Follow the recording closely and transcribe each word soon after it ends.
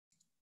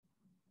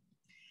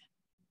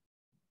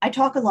I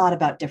talk a lot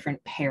about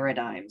different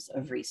paradigms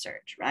of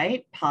research,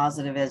 right?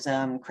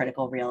 Positivism,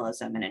 critical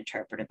realism, and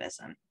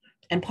interpretivism.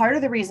 And part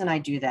of the reason I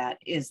do that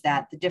is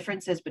that the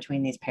differences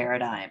between these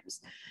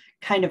paradigms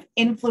kind of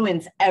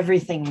influence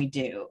everything we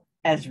do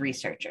as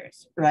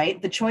researchers,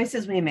 right? The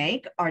choices we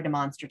make are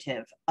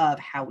demonstrative of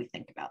how we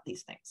think about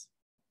these things,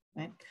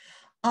 right?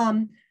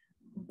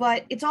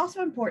 But it's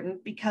also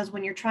important because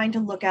when you're trying to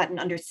look at and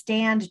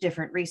understand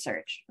different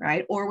research,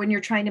 right? Or when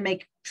you're trying to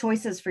make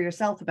choices for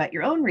yourself about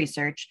your own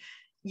research,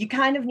 you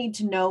kind of need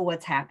to know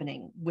what's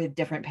happening with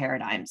different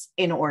paradigms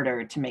in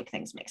order to make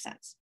things make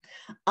sense.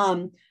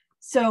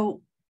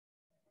 So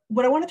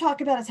what I want to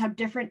talk about is how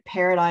different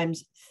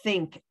paradigms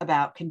think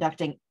about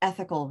conducting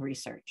ethical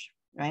research,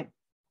 right?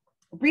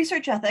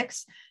 Research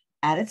ethics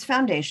at its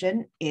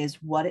foundation is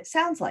what it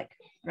sounds like,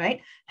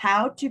 right?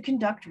 How to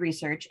conduct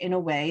research in a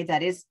way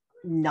that is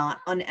not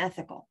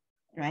unethical,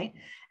 right?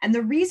 And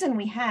the reason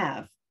we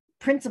have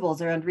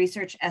principles around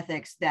research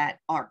ethics that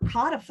are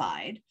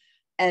codified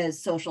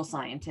as social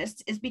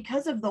scientists is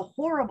because of the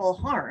horrible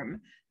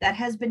harm that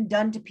has been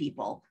done to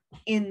people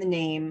in the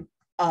name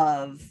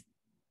of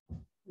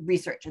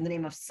research, in the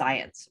name of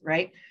science,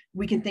 right?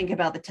 We can think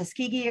about the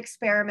Tuskegee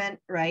experiment,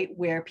 right,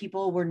 where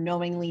people were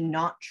knowingly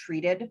not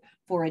treated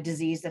for a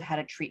disease that had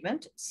a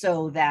treatment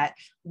so that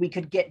we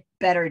could get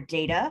better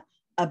data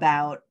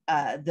about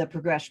the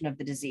progression of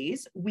the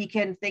disease. We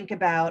can think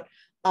about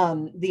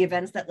the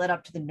events that led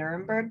up to the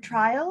Nuremberg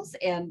trials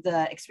and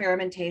the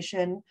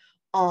experimentation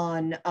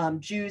on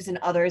Jews and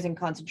others in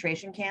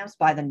concentration camps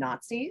by the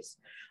Nazis.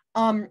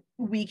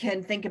 We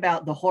can think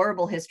about the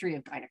horrible history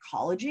of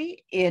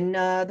gynecology in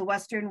the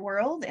Western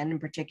world, and in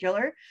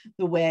particular,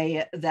 the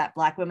way that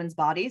Black women's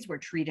bodies were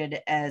treated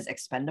as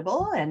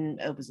expendable, and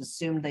it was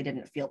assumed they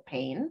didn't feel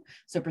pain,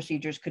 so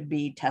procedures could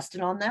be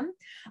tested on them.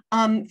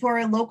 For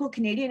a local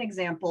Canadian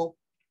example,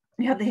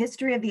 we have the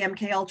history of the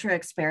MK Ultra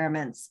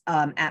experiments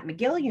at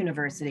McGill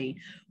University,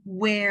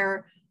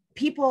 where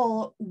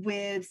people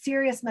with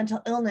serious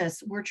mental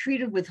illness were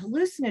treated with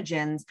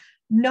hallucinogens,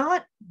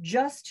 not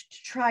just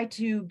to try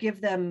to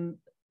give them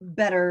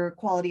better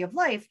quality of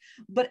life,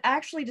 but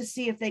actually to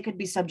see if they could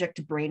be subject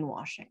to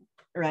brainwashing,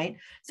 right?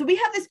 So we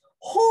have this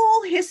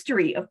whole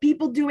history of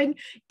people doing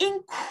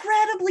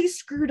incredibly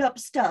screwed up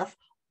stuff,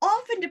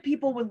 often to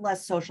people with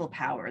less social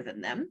power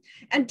than them,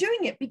 and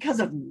doing it because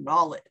of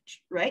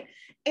knowledge, right?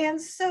 And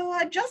so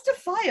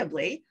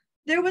justifiably,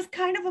 there was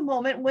kind of a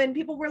moment when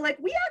people were like,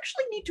 we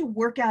actually need to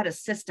work out a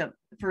system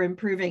for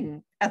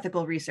improving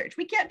ethical research.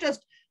 We can't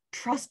just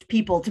trust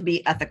people to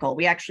be ethical.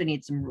 We actually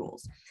need some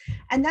rules.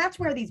 And that's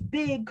where these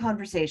big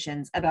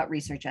conversations about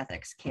research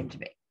ethics came to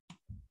be.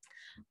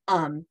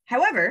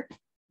 However,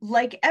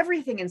 like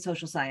everything in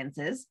social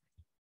sciences,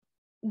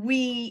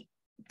 we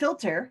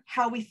filter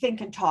how we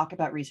think and talk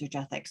about research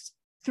ethics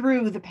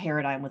through the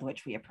paradigm with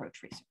which we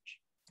approach research.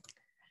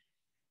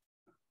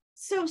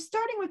 So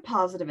starting with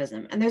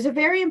positivism, and there's a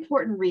very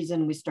important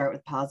reason we start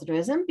with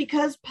positivism,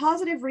 because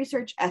positive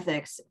research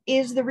ethics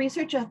is the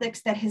research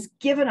ethics that has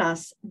given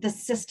us the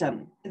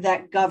system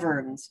that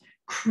governs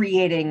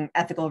creating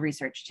ethical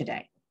research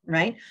today,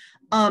 right?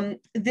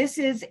 This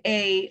is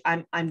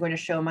I'm going to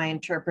show my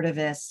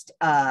interpretivist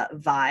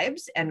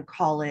vibes and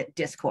call it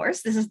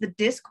discourse. This is the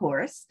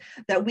discourse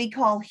that we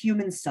call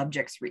human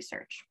subjects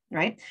research,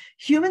 right?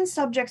 Human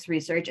subjects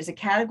research is a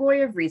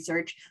category of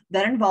research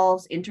that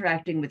involves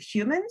interacting with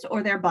humans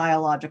or their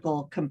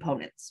biological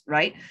components,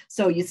 right?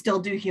 So you still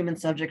do human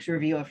subjects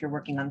review if you're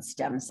working on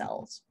stem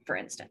cells, for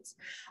instance.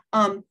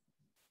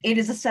 It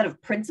is a set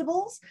of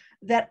principles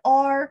that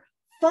are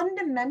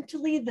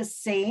fundamentally the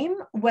same,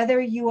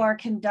 whether you are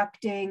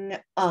conducting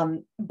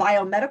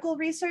biomedical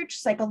research,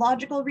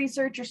 psychological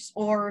research,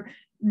 or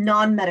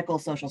non-medical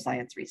social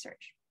science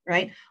research,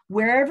 right?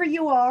 Wherever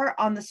you are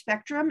on the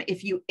spectrum,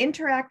 if you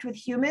interact with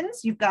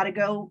humans, you've got to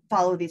go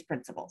follow these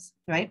principles,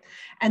 right?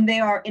 And they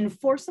are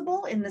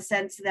enforceable in the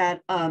sense that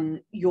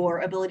your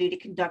ability to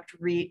conduct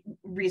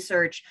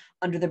research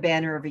under the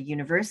banner of a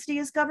university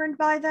is governed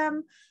by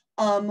them.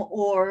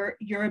 Or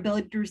your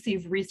ability to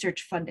receive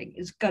research funding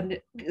is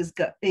guided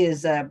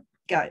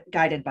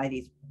by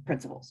these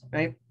principles,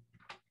 right?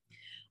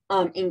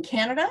 In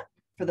Canada,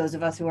 for those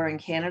of us who are in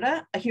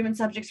Canada, human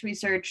subjects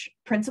research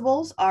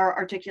principles are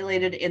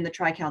articulated in the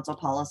Tri-Council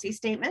policy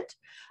statement,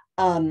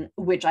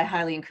 which I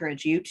highly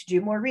encourage you to do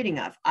more reading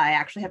of. I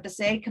actually have to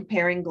say,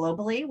 comparing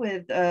globally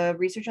with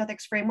research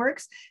ethics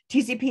frameworks,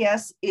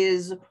 TCPS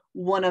is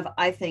one of,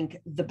 I think,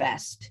 the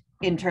best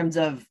in terms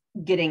of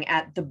getting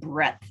at the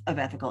breadth of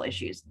ethical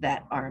issues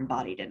that are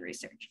embodied in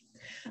research.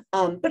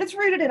 But it's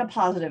rooted in a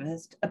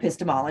positivist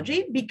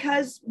epistemology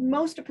because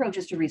most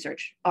approaches to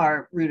research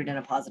are rooted in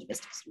a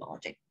positivist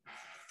epistemology.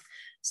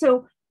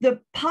 So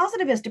the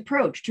positivist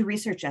approach to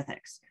research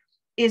ethics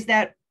is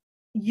that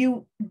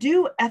you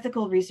do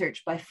ethical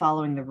research by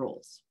following the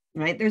rules,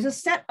 right? There's a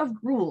set of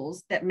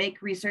rules that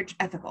make research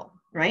ethical,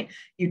 right?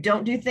 You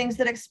don't do things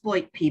that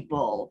exploit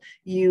people.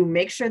 You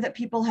make sure that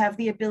people have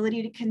the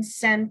ability to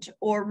consent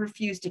or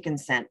refuse to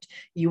consent.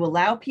 You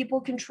allow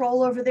people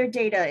control over their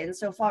data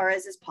insofar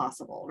as is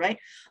possible, right?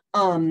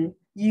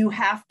 You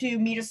have to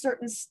meet a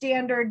certain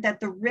standard that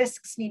the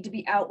risks need to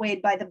be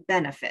outweighed by the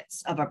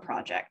benefits of a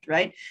project,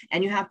 right?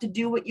 And you have to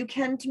do what you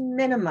can to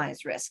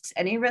minimize risks.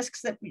 Any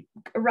risks that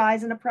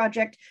arise in a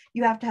project,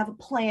 you have to have a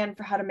plan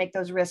for how to make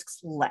those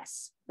risks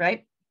less,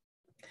 right?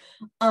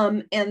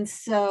 And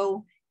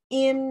so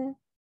in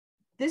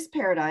this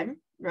paradigm,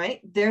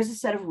 right, there's a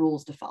set of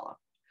rules to follow.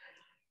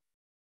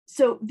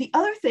 So the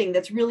other thing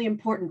that's really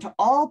important to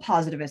all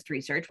positivist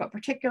research, but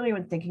particularly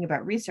when thinking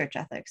about research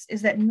ethics,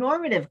 is that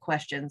normative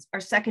questions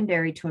are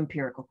secondary to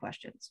empirical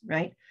questions,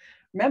 right?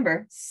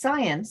 Remember,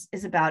 science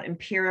is about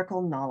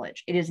empirical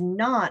knowledge. It is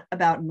not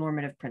about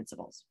normative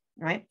principles,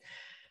 right?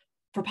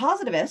 For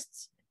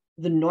positivists,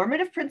 the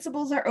normative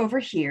principles are over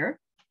here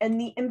and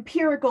the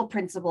empirical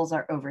principles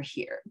are over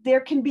here.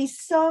 There can be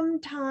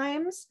some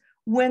times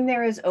when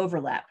there is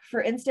overlap.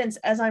 For instance,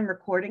 as I'm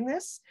recording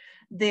this,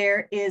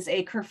 there is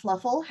a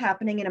kerfluffle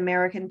happening in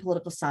American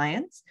political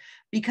science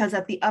because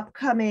at the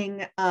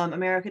upcoming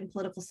American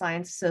Political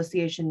Science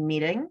Association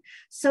meeting,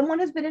 someone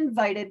has been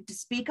invited to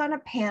speak on a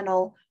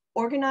panel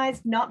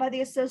organized not by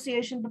the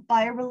association, but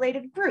by a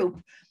related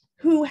group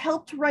who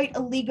helped write a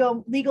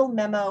legal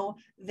memo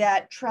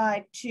that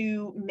tried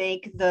to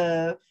make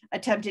the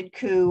attempted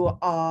coup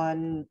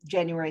on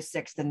January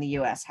 6th in the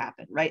US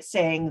happen, right?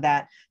 Saying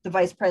that the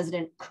vice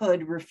president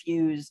could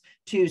refuse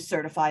to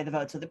certify the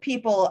votes of the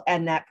people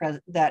and that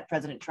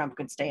President Trump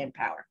could stay in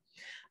power.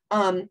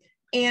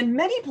 And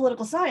many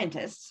political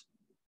scientists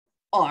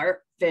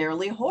are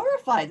fairly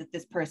horrified that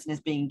this person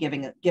is being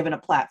given a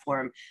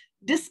platform,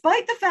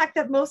 despite the fact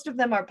that most of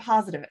them are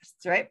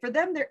positivists, right? For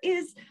them, there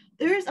is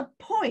a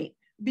point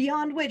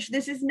beyond which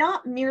this is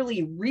not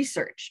merely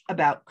research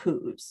about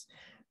coups.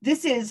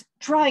 This is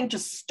trying to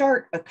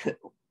start a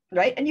coup,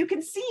 right? And you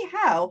can see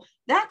how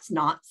that's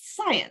not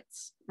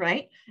science,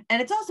 right?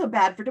 And it's also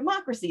bad for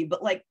democracy,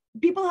 but like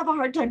people have a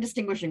hard time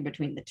distinguishing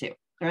between the two,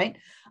 right?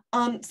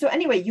 So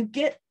anyway, you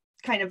get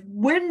kind of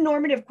when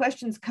normative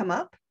questions come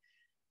up,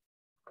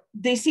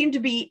 they seem to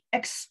be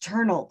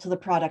external to the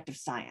product of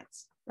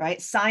science,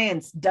 right?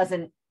 Science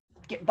doesn't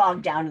get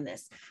bogged down in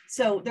this.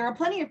 So there are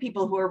plenty of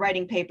people who are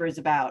writing papers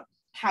about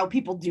how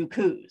people do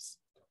coups,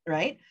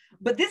 right?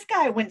 But this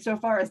guy went so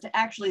far as to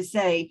actually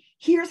say,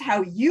 here's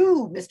how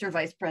you, Mr.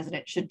 Vice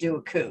President, should do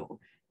a coup.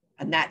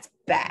 And that's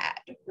bad,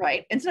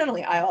 right?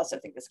 Incidentally, I also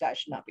think this guy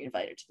should not be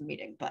invited to the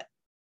meeting, but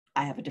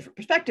I have a different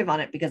perspective on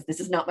it because this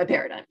is not my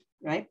paradigm,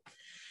 right?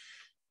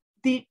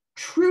 The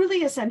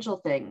truly essential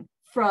thing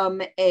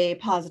from a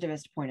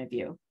positivist point of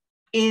view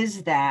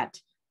is that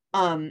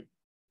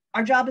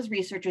our job as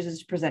researchers is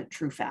to present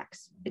true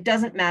facts. It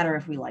doesn't matter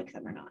if we like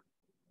them or not,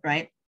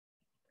 right?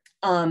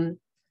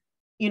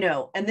 You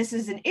know, and this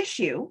is an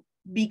issue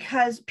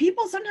because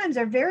people sometimes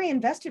are very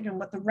invested in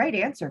what the right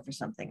answer for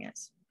something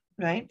is,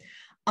 right?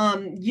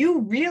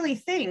 You really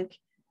think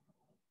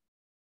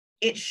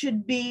it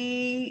should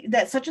be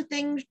that such a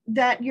thing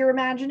that you're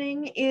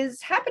imagining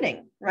is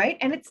happening, right?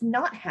 And it's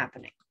not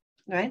happening,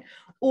 right?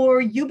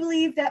 Or you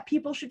believe that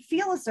people should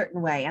feel a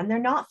certain way and they're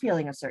not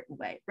feeling a certain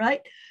way,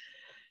 right?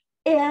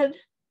 And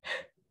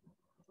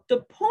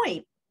the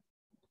point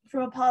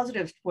from a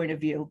positive point of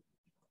view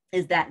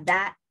is that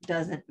that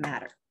doesn't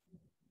matter,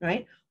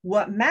 right?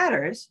 What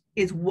matters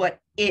is what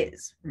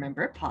is.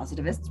 Remember,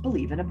 positivists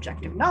believe in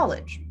objective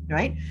knowledge,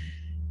 right?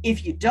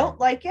 If you don't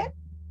like it,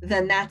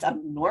 then that's a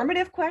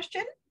normative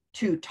question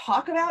to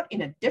talk about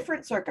in a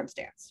different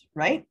circumstance,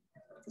 right?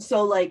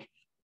 So like,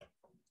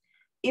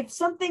 if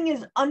something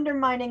is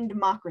undermining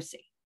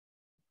democracy,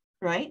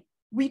 right?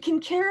 We can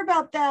care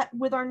about that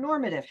with our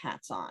normative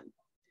hats on,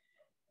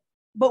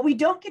 but we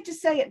don't get to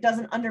say it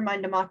doesn't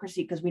undermine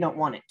democracy because we don't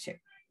want it to,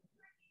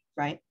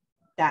 right?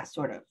 That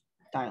sort of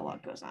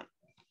dialogue goes on.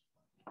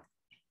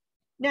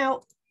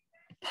 Now,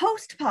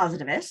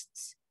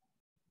 post-positivists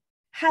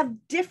have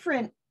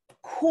different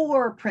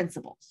core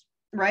principles,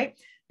 right?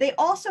 They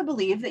also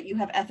believe that you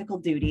have ethical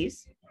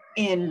duties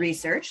in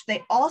research.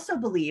 They also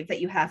believe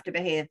that you have to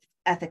behave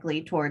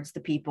ethically towards the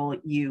people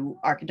you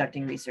are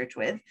conducting research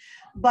with,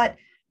 but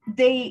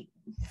they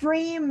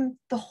frame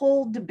the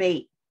whole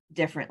debate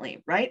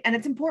differently, right? And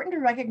it's important to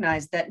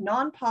recognize that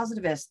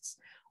non-positivists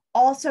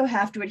also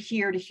have to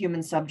adhere to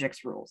human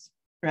subjects rules,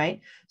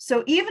 right?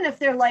 So even if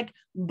they're like,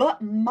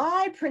 but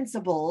my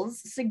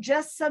principles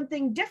suggest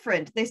something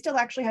different, they still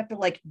actually have to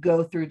like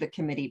go through the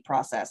committee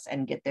process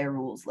and get their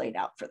rules laid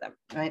out for them,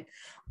 right?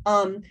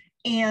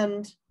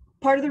 And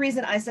part of the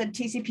reason I said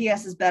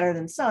TCPS is better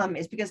than some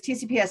is because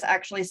TCPS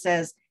actually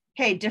says,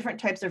 hey, different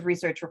types of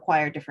research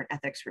require different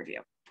ethics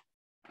review,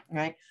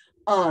 right?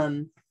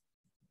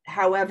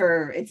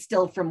 However, it's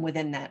still from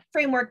within that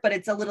framework, but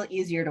it's a little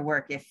easier to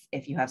work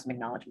if you have some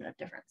acknowledgement of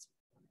difference.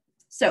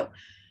 So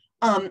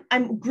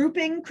I'm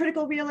grouping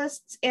critical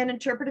realists and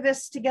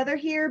interpretivists together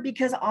here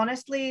because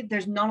honestly,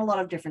 there's not a lot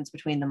of difference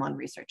between them on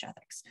research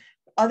ethics.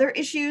 Other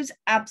issues,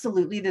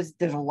 absolutely, there's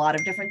a lot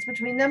of difference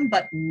between them,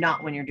 but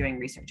not when you're doing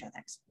research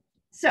ethics.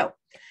 So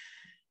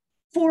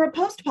for a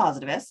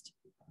post-positivist,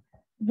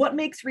 what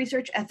makes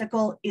research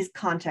ethical is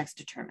context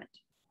determined,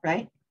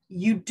 right?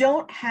 You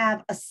don't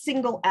have a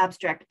single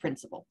abstract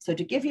principle. So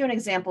to give you an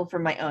example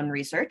from my own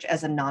research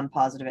as a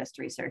non-positivist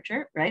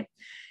researcher, right?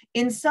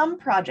 In some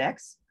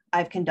projects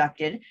I've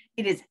conducted,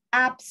 it is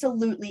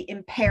absolutely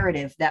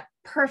imperative that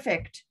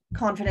perfect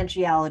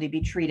confidentiality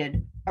be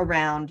treated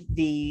around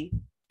the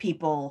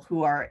people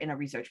who are in a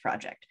research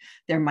project.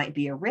 There might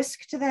be a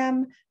risk to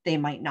them. They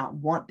might not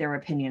want their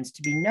opinions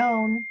to be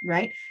known,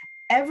 right?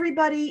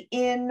 Everybody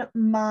in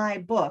my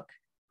book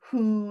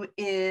who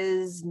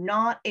is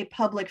not a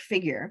public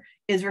figure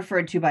is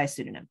referred to by a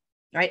pseudonym,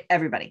 right?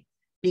 Everybody,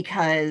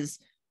 because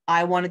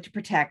I wanted to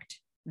protect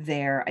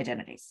their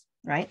identities,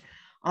 right?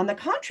 On the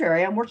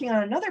contrary, I'm working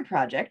on another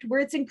project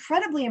where it's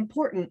incredibly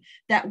important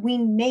that we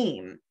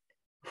name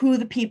who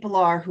the people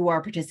are who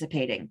are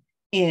participating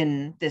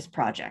in this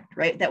project,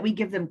 right? That we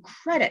give them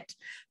credit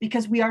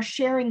because we are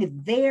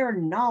sharing their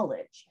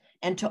knowledge,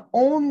 and to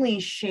only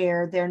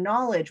share their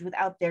knowledge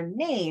without their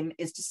name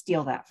is to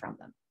steal that from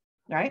them,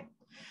 right?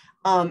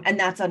 And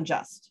that's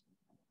unjust.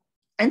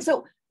 And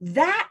so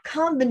that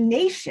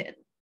combination,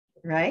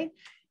 right,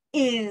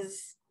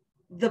 is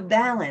the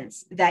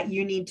balance that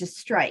you need to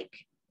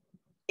strike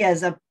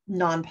as a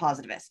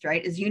non-positivist,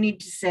 right? Is you need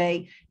to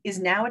say, is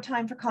now a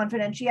time for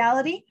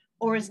confidentiality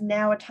or is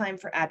now a time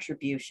for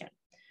attribution,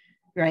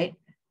 right?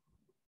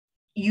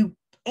 You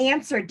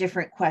answer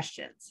different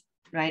questions,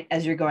 right,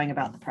 as you're going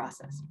about the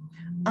process.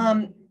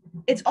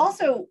 It's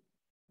also,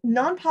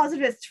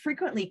 non-positivists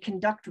frequently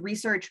conduct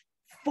research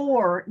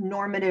for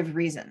normative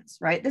reasons,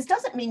 right? This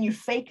doesn't mean you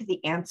fake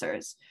the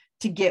answers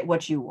to get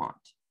what you want,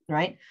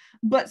 right?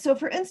 But so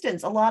for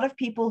instance, a lot of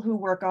people who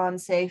work on,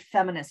 say,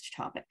 feminist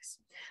topics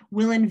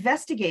will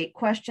investigate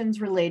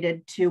questions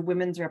related to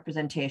women's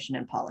representation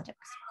in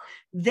politics.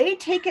 They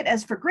take it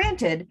as for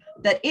granted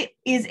that it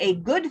is a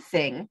good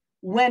thing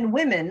when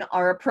women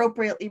are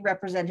appropriately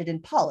represented in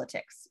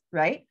politics,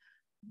 right?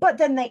 But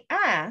then they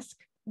ask,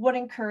 what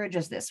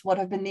encourages this? What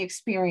have been the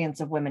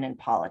experience of women in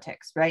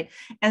politics, right?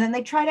 And then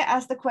they try to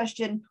ask the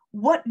question,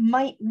 what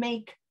might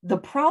make the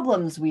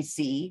problems we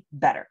see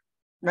better,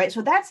 right?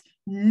 So that's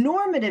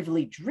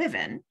normatively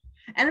driven.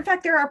 And in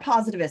fact, there are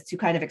positivists who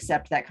kind of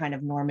accept that kind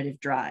of normative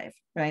drive,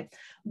 right?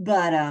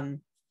 But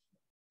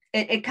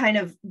it kind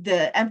of,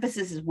 the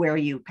emphasis is where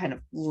you kind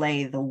of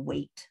lay the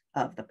weight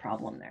of the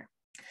problem there.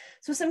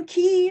 So some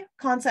key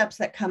concepts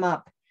that come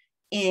up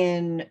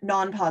in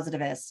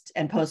non-positivist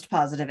and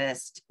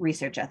post-positivist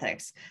research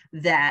ethics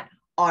that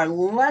are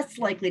less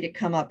likely to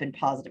come up in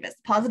positivists.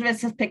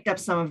 Positivists have picked up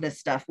some of this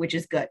stuff, which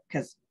is good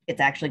because it's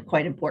actually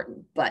quite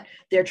important, but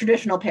their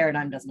traditional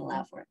paradigm doesn't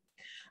allow for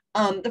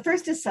it. The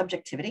first is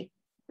subjectivity,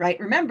 right?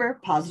 Remember,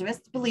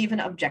 positivists believe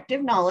in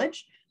objective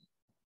knowledge.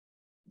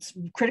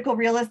 Critical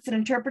realists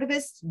and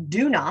interpretivists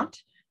do not.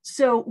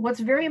 So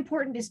what's very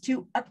important is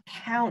to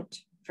account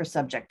for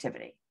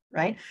subjectivity,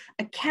 right?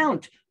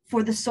 Account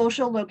for the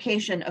social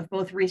location of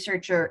both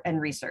researcher and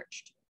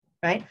researched,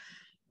 right?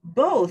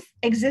 Both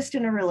exist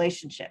in a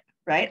relationship,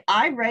 right?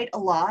 I write a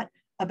lot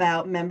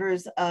about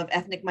members of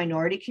ethnic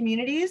minority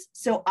communities.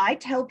 So I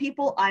tell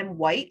people I'm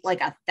white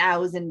like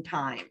 1,000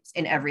 times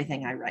in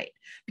everything I write,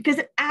 because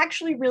it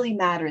actually really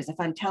matters. If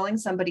I'm telling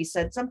somebody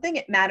said something,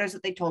 it matters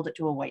that they told it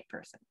to a white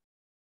person,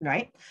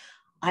 right?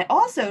 I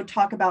also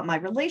talk about my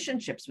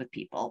relationships with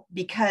people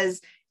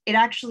because it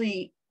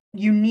actually,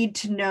 you need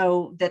to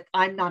know that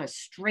I'm not a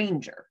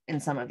stranger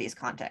in some of these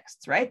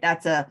contexts, right?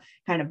 That's a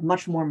kind of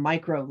much more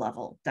micro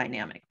level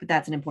dynamic, but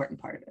that's an important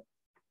part of it.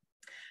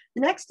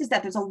 The next is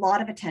that there's a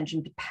lot of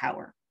attention to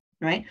power,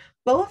 right?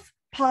 Both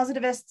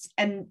positivists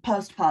and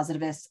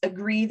post-positivists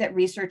agree that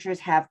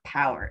researchers have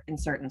power in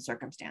certain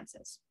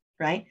circumstances,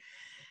 right?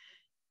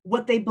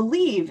 What they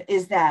believe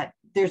is that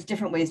there's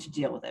different ways to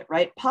deal with it,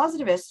 right?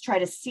 Positivists try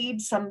to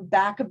cede some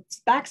back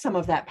some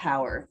of that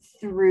power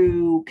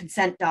through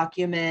consent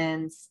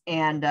documents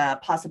and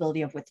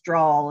possibility of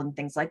withdrawal and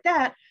things like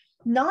that.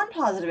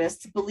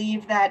 Non-positivists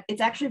believe that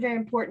it's actually very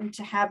important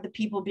to have the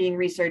people being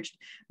researched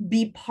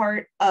be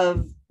part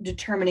of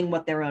determining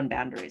what their own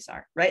boundaries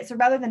are, right? So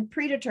rather than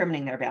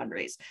predetermining their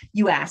boundaries,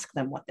 you ask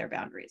them what their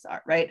boundaries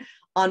are, right?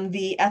 On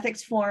the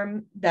ethics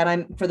form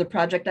that for the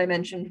project I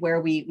mentioned,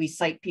 where we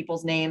cite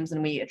people's names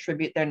and we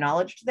attribute their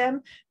knowledge to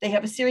them, they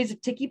have a series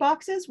of ticky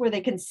boxes where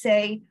they can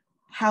say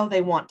how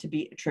they want to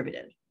be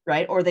attributed,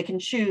 right? Or they can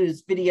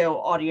choose video,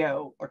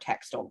 audio, or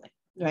text only,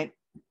 right?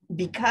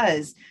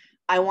 Because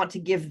I want to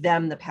give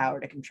them the power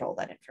to control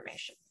that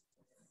information.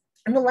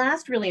 And the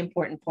last really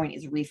important point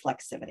is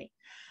reflexivity.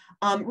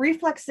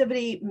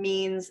 Reflexivity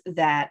means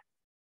that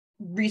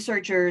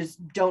researchers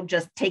don't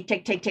just take,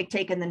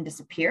 and then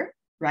disappear,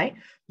 right?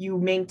 You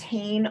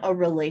maintain a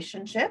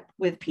relationship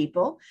with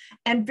people.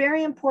 And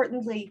very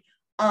importantly,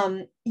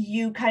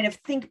 you kind of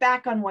think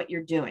back on what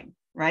you're doing,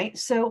 right?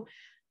 So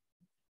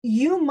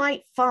you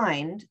might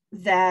find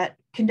that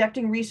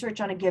conducting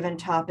research on a given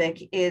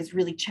topic is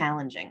really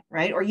challenging,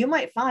 right? Or you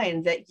might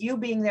find that you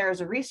being there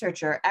as a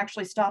researcher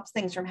actually stops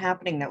things from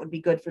happening that would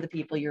be good for the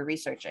people you're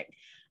researching.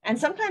 And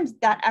sometimes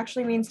that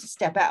actually means to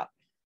step out.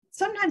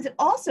 Sometimes it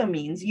also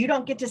means you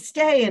don't get to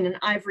stay in an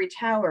ivory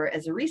tower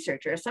as a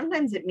researcher.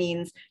 Sometimes it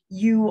means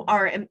you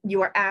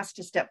are asked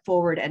to step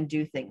forward and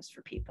do things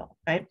for people,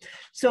 right?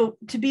 So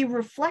to be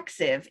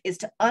reflexive is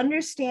to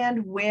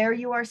understand where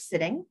you are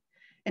sitting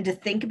and to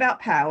think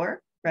about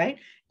power, right?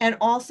 And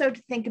also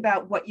to think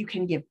about what you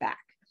can give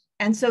back.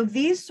 And so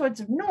these sorts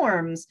of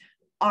norms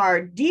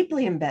are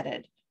deeply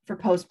embedded for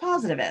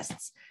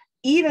post-positivists,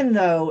 even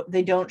though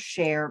they don't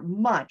share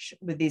much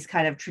with these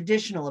kind of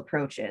traditional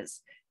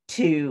approaches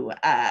to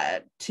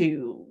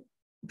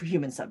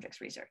human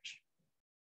subjects research.